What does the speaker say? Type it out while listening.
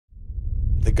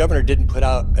The governor didn't put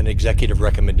out an executive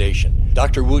recommendation.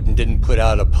 Dr. Wooten didn't put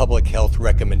out a public health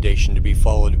recommendation to be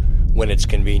followed when it's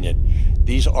convenient.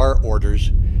 These are orders,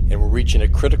 and we're reaching a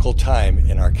critical time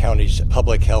in our county's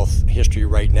public health history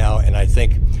right now, and I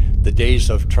think the days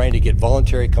of trying to get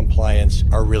voluntary compliance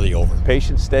are really over.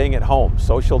 Patients staying at home,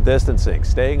 social distancing,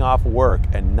 staying off work,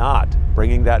 and not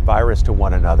bringing that virus to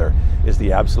one another is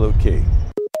the absolute key.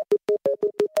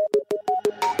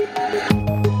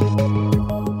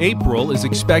 April is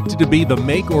expected to be the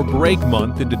make or break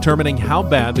month in determining how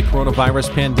bad the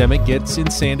coronavirus pandemic gets in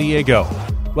San Diego.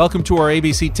 Welcome to our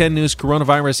ABC 10 News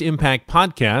Coronavirus Impact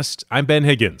Podcast. I'm Ben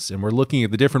Higgins, and we're looking at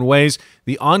the different ways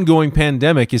the ongoing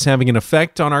pandemic is having an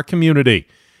effect on our community.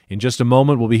 In just a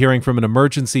moment, we'll be hearing from an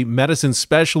emergency medicine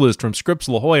specialist from Scripps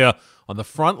La Jolla on the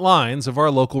front lines of our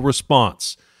local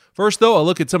response. First, though, a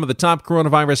look at some of the top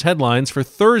coronavirus headlines for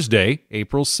Thursday,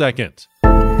 April 2nd.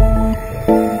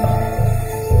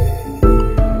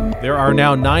 There are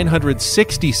now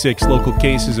 966 local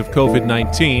cases of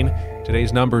COVID-19.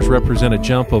 Today's numbers represent a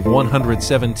jump of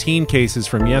 117 cases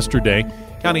from yesterday.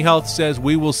 County Health says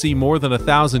we will see more than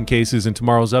 1,000 cases in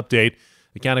tomorrow's update.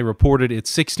 The county reported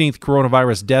its 16th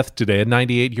coronavirus death today, a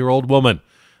 98-year-old woman.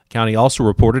 The county also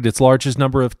reported its largest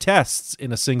number of tests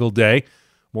in a single day,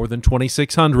 more than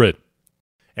 2,600.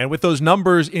 And with those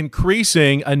numbers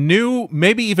increasing, a new,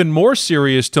 maybe even more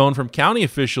serious tone from county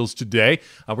officials today.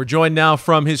 We're joined now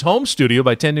from his home studio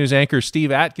by 10 News anchor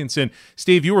Steve Atkinson.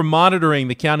 Steve, you were monitoring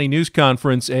the county news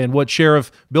conference and what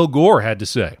Sheriff Bill Gore had to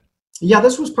say. Yeah,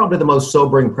 this was probably the most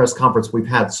sobering press conference we've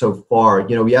had so far.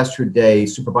 You know, yesterday,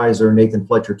 Supervisor Nathan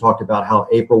Fletcher talked about how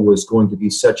April was going to be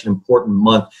such an important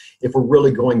month if we're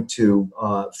really going to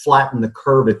flatten the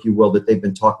curve, if you will, that they've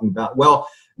been talking about. Well,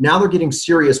 now they're getting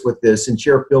serious with this, and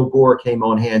Sheriff Bill Gore came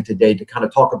on hand today to kind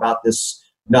of talk about this,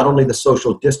 not only the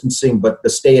social distancing, but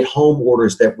the stay-at-home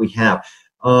orders that we have.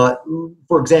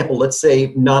 For example, let's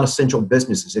say non-essential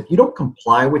businesses. If you don't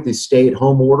comply with these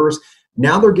stay-at-home orders,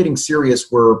 now they're getting serious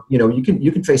where, you know, you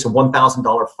can face a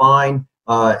 $1,000 fine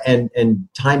and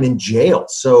time in jail.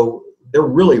 So they're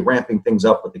really ramping things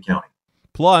up with the county.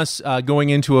 Plus, going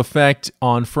into effect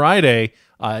on Friday,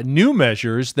 new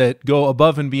measures that go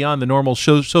above and beyond the normal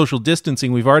social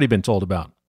distancing we've already been told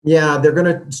about. Yeah, they're going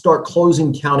to start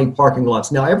closing county parking lots.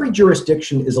 Now, every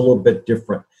jurisdiction is a little bit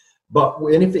different, but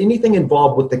if anything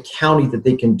involved with the county that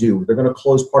they can do, they're going to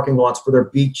close parking lots for their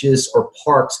beaches or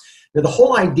parks. Now, the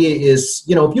whole idea is,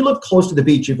 you know, if you live close to the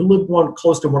beach, if you live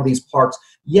close to one of these parks,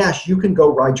 yes, you can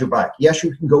go ride your bike. Yes,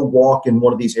 you can go walk in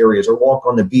one of these areas or walk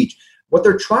on the beach. What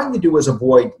they're trying to do is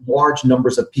avoid large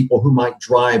numbers of people who might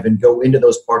drive and go into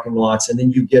those parking lots, and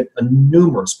then you get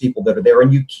numerous people that are there,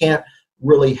 and you can't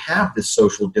really have this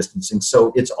social distancing.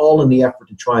 So it's all in the effort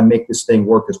to try and make this thing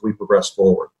work as we progress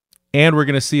forward. And we're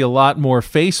going to see a lot more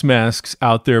face masks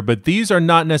out there, but these are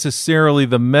not necessarily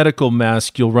the medical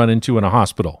mask you'll run into in a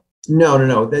hospital.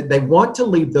 No. They want to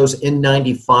leave those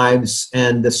N95s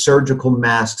and the surgical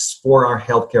masks for our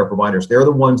healthcare providers. They're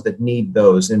the ones that need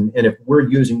those. And if we're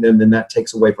using them, then that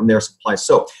takes away from their supply.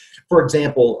 So, for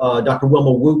example, Dr.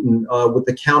 Wilma Wooten with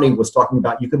the county was talking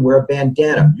about you can wear a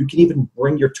bandana. You can even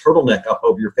bring your turtleneck up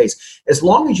over your face. As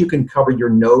long as you can cover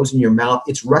your nose and your mouth,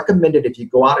 it's recommended if you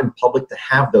go out in public to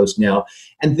have those now.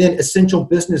 And then essential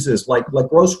businesses like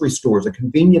grocery stores and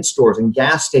convenience stores and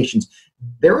gas stations,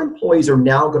 their employees are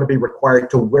now going to be required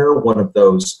to wear one of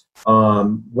those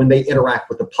when they interact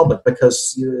with the public,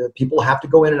 because people have to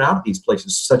go in and out of these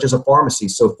places, such as a pharmacy.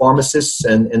 So pharmacists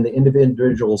and the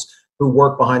individuals who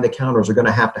work behind the counters are going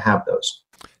to have those.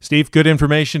 Steve, good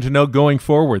information to know going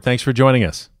forward. Thanks for joining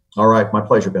us. All right. My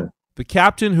pleasure, Ben. The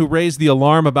captain who raised the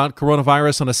alarm about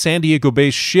coronavirus on a San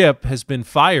Diego-based ship has been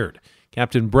fired.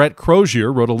 Captain Brett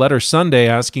Crozier wrote a letter Sunday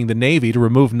asking the Navy to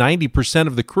remove 90%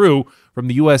 of the crew from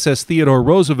the USS Theodore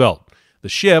Roosevelt. The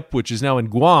ship, which is now in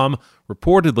Guam,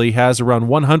 reportedly has around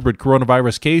 100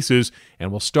 coronavirus cases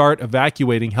and will start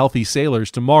evacuating healthy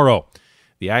sailors tomorrow.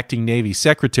 The acting Navy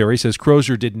secretary says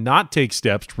Crozier did not take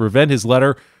steps to prevent his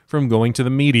letter from going to the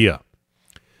media.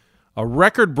 A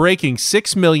record-breaking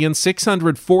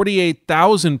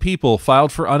 6,648,000 people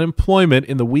filed for unemployment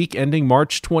in the week ending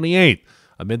March 28th,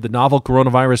 amid the novel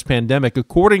coronavirus pandemic,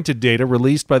 according to data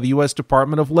released by the U.S.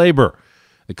 Department of Labor.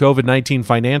 The COVID-19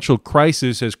 financial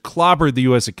crisis has clobbered the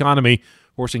U.S. economy,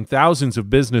 forcing thousands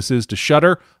of businesses to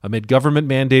shutter amid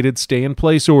government-mandated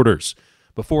stay-in-place orders.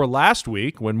 Before last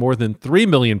week, when more than 3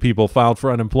 million people filed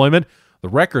for unemployment, the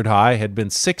record high had been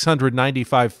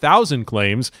 695,000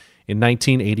 claims in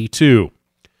 1982.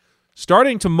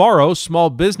 Starting tomorrow, small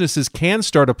businesses can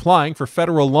start applying for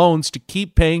federal loans to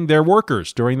keep paying their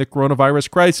workers during the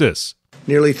coronavirus crisis.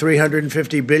 Nearly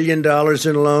 $350 billion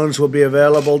in loans will be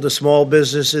available to small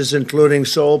businesses, including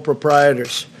sole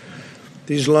proprietors.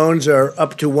 These loans are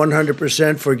up to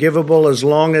 100% forgivable as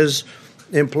long as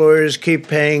employers keep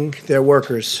paying their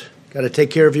workers. Got to take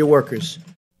care of your workers.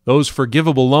 Those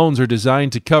forgivable loans are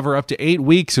designed to cover up to 8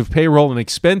 weeks of payroll and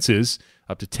expenses,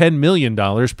 up to $10 million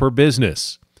per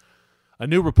business. A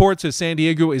new report says San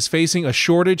Diego is facing a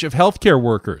shortage of healthcare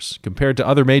workers. Compared to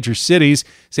other major cities,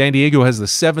 San Diego has the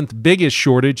 7th biggest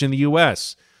shortage in the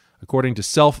U.S. According to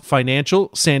Self Financial,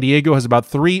 San Diego has about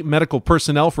 3 medical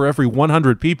personnel for every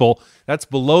 100 people. That's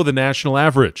below the national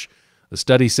average. The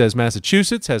study says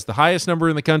Massachusetts has the highest number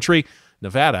in the country.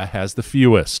 Nevada has the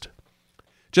fewest.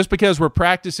 Just because we're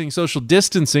practicing social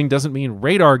distancing doesn't mean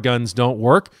radar guns don't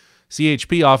work.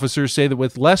 CHP officers say that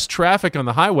with less traffic on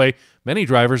the highway, many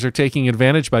drivers are taking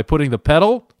advantage by putting the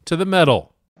pedal to the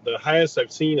metal. The highest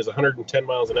I've seen is 110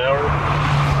 miles an hour.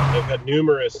 I've had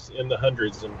numerous in the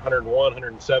hundreds, 101,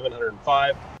 107,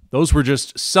 105. Those were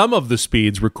just some of the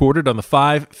speeds recorded on the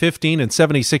 5, 15, and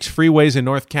 76 freeways in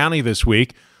North County this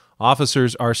week.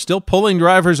 Officers are still pulling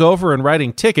drivers over and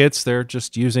writing tickets. They're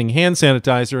just using hand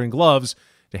sanitizer and gloves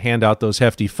to hand out those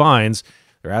hefty fines.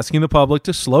 They're asking the public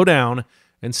to slow down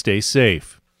and stay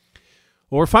safe.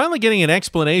 Well, we're finally getting an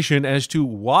explanation as to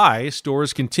why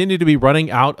stores continue to be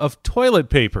running out of toilet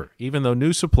paper, even though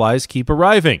new supplies keep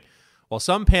arriving. While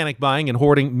some panic buying and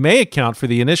hoarding may account for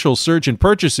the initial surge in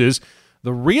purchases,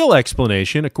 the real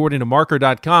explanation, according to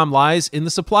Marker.com, lies in the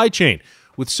supply chain.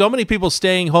 With so many people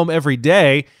staying home every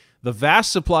day, the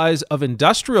vast supplies of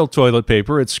industrial toilet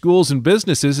paper at schools and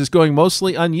businesses is going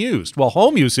mostly unused, while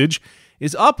home usage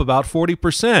is up about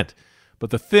 40%. But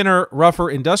the thinner,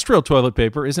 rougher industrial toilet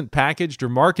paper isn't packaged or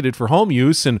marketed for home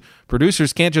use, and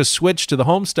producers can't just switch to the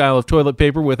home style of toilet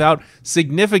paper without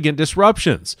significant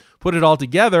disruptions. Put it all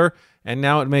together, and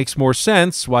now it makes more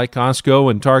sense why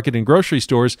Costco and Target and grocery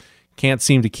stores can't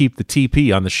seem to keep the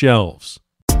TP on the shelves.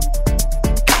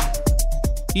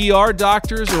 ER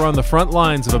doctors are on the front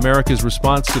lines of America's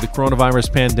response to the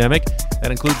coronavirus pandemic.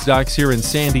 That includes docs here in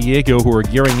San Diego who are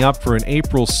gearing up for an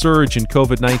April surge in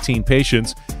COVID-19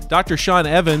 patients. Dr. Sean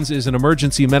Evans is an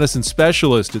emergency medicine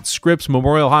specialist at Scripps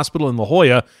Memorial Hospital in La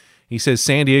Jolla. He says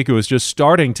San Diego is just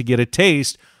starting to get a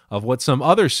taste of what some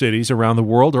other cities around the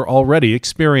world are already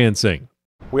experiencing.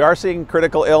 We are seeing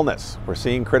critical illness. We're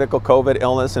seeing critical COVID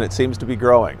illness, and it seems to be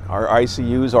growing. Our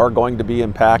ICUs are going to be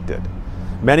impacted.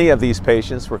 Many of these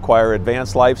patients require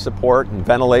advanced life support and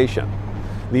ventilation.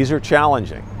 These are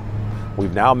challenging.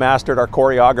 We've now mastered our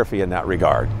choreography in that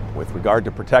regard, with regard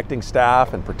to protecting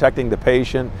staff and protecting the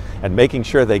patient and making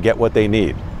sure they get what they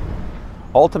need.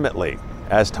 Ultimately,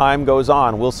 as time goes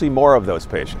on, we'll see more of those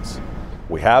patients.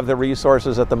 We have the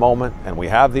resources at the moment, and we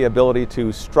have the ability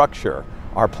to structure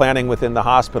our planning within the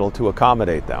hospital to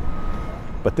accommodate them.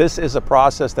 But this is a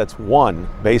process that's won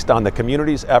based on the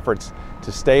community's efforts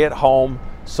to stay at home,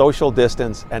 social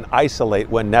distance, and isolate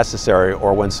when necessary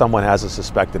or when someone has a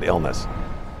suspected illness.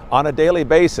 On a daily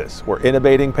basis, we're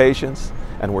intubating patients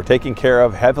and we're taking care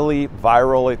of heavily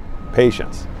viral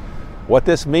patients. What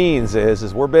this means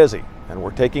is we're busy and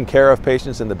we're taking care of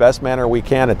patients in the best manner we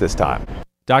can at this time.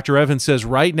 Dr. Evans says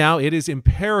right now it is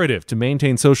imperative to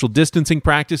maintain social distancing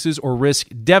practices or risk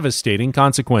devastating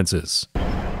consequences.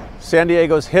 San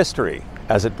Diego's history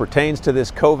as it pertains to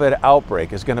this COVID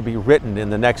outbreak is going to be written in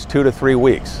the next 2 to 3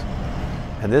 weeks.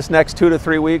 And this next 2 to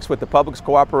 3 weeks, with the public's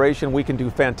cooperation, we can do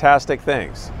fantastic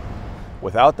things.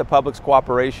 Without the public's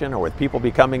cooperation, or with people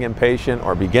becoming impatient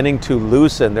or beginning to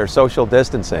loosen their social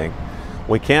distancing,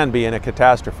 we can be in a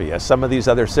catastrophe, as some of these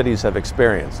other cities have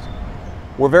experienced.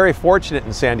 We're very fortunate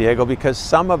in San Diego because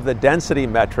some of the density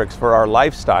metrics for our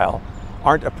lifestyle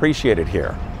aren't appreciated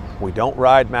here. We don't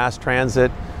ride mass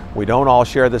transit. We don't all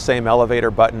share the same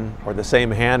elevator button or the same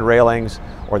hand railings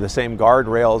or the same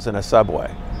guardrails in a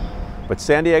subway. But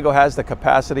San Diego has the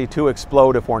capacity to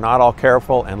explode if we're not all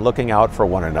careful and looking out for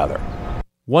one another.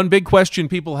 One big question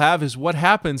people have is what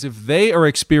happens if they are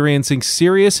experiencing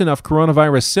serious enough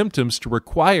coronavirus symptoms to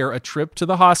require a trip to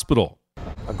the hospital?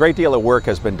 A great deal of work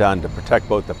has been done to protect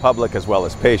both the public as well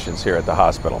as patients here at the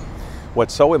hospital.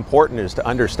 What's so important is to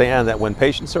understand that when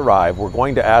patients arrive, we're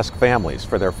going to ask families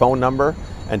for their phone number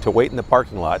and to wait in the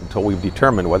parking lot until we've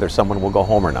determined whether someone will go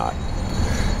home or not.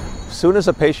 As soon as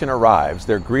a patient arrives,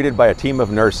 they're greeted by a team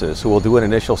of nurses who will do an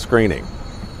initial screening.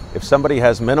 If somebody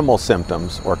has minimal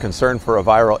symptoms or concern for a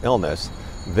viral illness,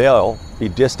 they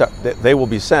will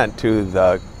be sent to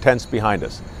the tents behind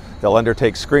us. They'll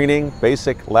undertake screening,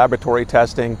 basic laboratory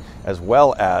testing, as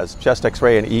well as chest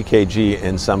X-ray and EKG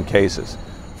in some cases.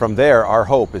 From there, our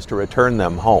hope is to return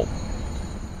them home.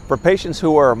 For patients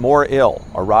who are more ill,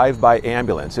 arrived by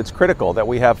ambulance, it's critical that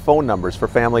we have phone numbers for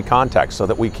family contacts so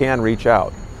that we can reach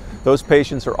out. Those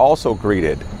patients are also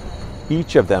greeted,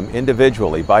 each of them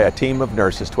individually, by a team of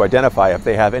nurses to identify if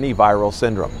they have any viral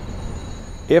syndrome.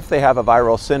 If they have a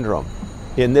viral syndrome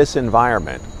in this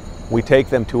environment, we take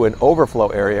them to an overflow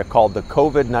area called the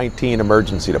COVID-19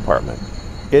 Emergency Department.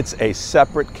 It's a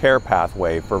separate care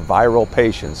pathway for viral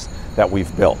patients that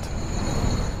we've built.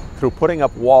 Through putting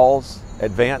up walls,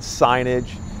 advanced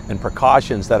signage, and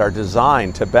precautions that are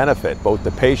designed to benefit both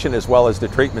the patient as well as the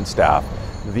treatment staff,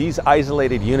 these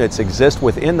isolated units exist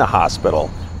within the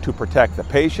hospital to protect the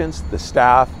patients, the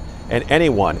staff, and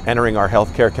anyone entering our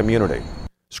healthcare community.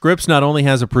 Scripps not only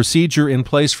has a procedure in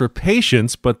place for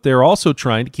patients, but they're also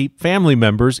trying to keep family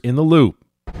members in the loop.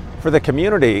 For the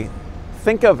community,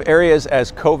 think of areas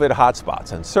as COVID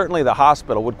hotspots, and certainly the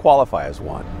hospital would qualify as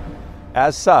one.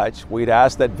 As such, we'd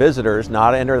ask that visitors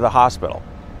not enter the hospital.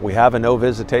 We have a no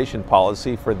visitation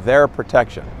policy for their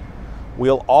protection.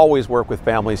 We'll always work with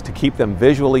families to keep them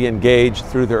visually engaged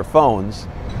through their phones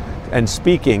and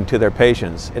speaking to their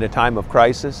patients in a time of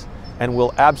crisis, and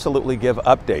we'll absolutely give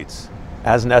updates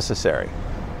as necessary.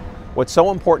 What's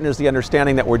so important is the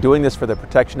understanding that we're doing this for the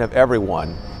protection of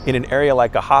everyone in an area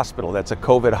like a hospital that's a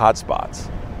COVID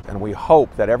hotspot. And we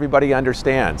hope that everybody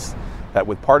understands that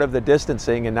with part of the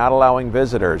distancing and not allowing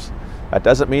visitors, that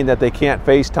doesn't mean that they can't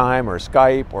FaceTime or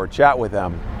Skype or chat with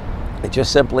them. It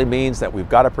just simply means that we've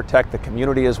got to protect the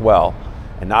community as well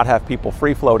and not have people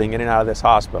free-floating in and out of this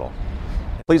hospital.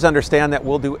 Please understand that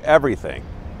we'll do everything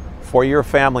for your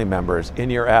family members in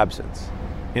your absence.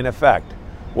 In effect,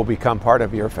 we'll become part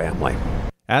of your family.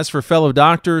 As for fellow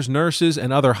doctors, nurses,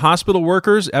 and other hospital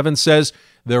workers, Evans says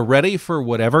they're ready for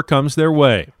whatever comes their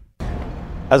way.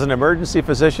 As an emergency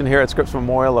physician here at Scripps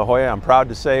Memorial La Jolla, I'm proud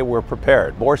to say we're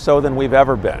prepared, more so than we've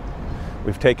ever been.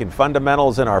 We've taken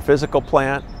fundamentals in our physical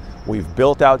plant, we've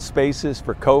built out spaces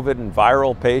for COVID and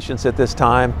viral patients at this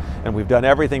time, and we've done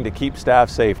everything to keep staff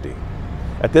safety.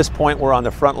 At this point, we're on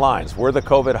the front lines. We're the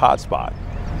COVID hotspot.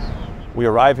 We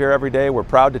arrive here every day. We're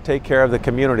proud to take care of the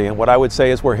community, and what I would say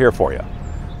is we're here for you.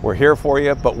 We're here for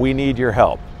you, but we need your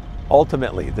help.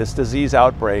 Ultimately, this disease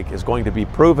outbreak is going to be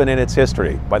proven in its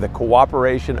history by the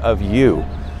cooperation of you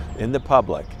in the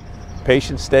public,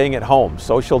 patients staying at home,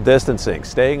 social distancing,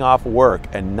 staying off work,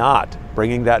 and not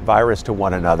bringing that virus to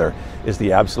one another is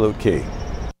the absolute key.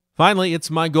 Finally, it's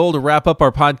my goal to wrap up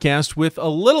our podcast with a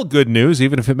little good news,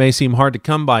 even if it may seem hard to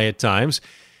come by at times.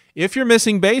 If you're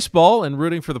missing baseball and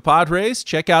rooting for the Padres,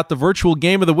 check out the virtual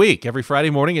game of the week every Friday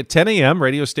morning at 10 a.m.,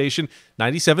 radio station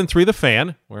 97.3 The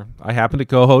Fan, where I happen to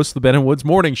co-host the Ben and Woods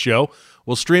Morning Show.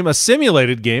 We'll stream a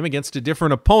simulated game against a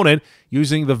different opponent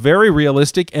using the very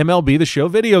realistic MLB The Show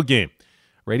video game.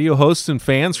 Radio hosts and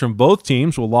fans from both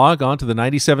teams will log on to the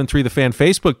 97.3 The Fan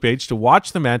Facebook page to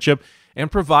watch the matchup and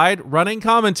provide running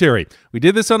commentary. We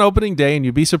did this on opening day, and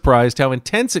you'd be surprised how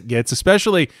intense it gets,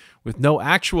 especially with no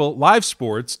actual live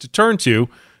sports to turn to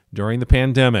during the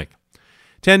pandemic.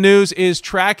 10 News is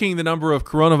tracking the number of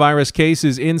coronavirus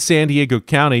cases in San Diego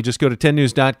County. Just go to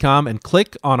 10news.com and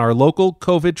click on our local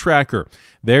COVID tracker.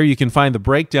 There you can find the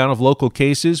breakdown of local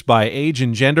cases by age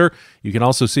and gender. You can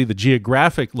also see the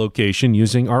geographic location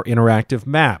using our interactive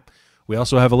map. We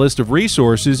also have a list of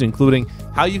resources, including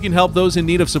how you can help those in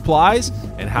need of supplies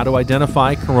and how to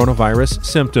identify coronavirus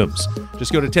symptoms.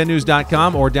 Just go to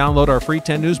 10news.com or download our free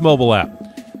 10 News mobile app.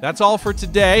 That's all for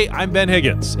today. I'm Ben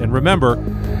Higgins, and remember,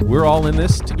 we're all in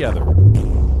this together.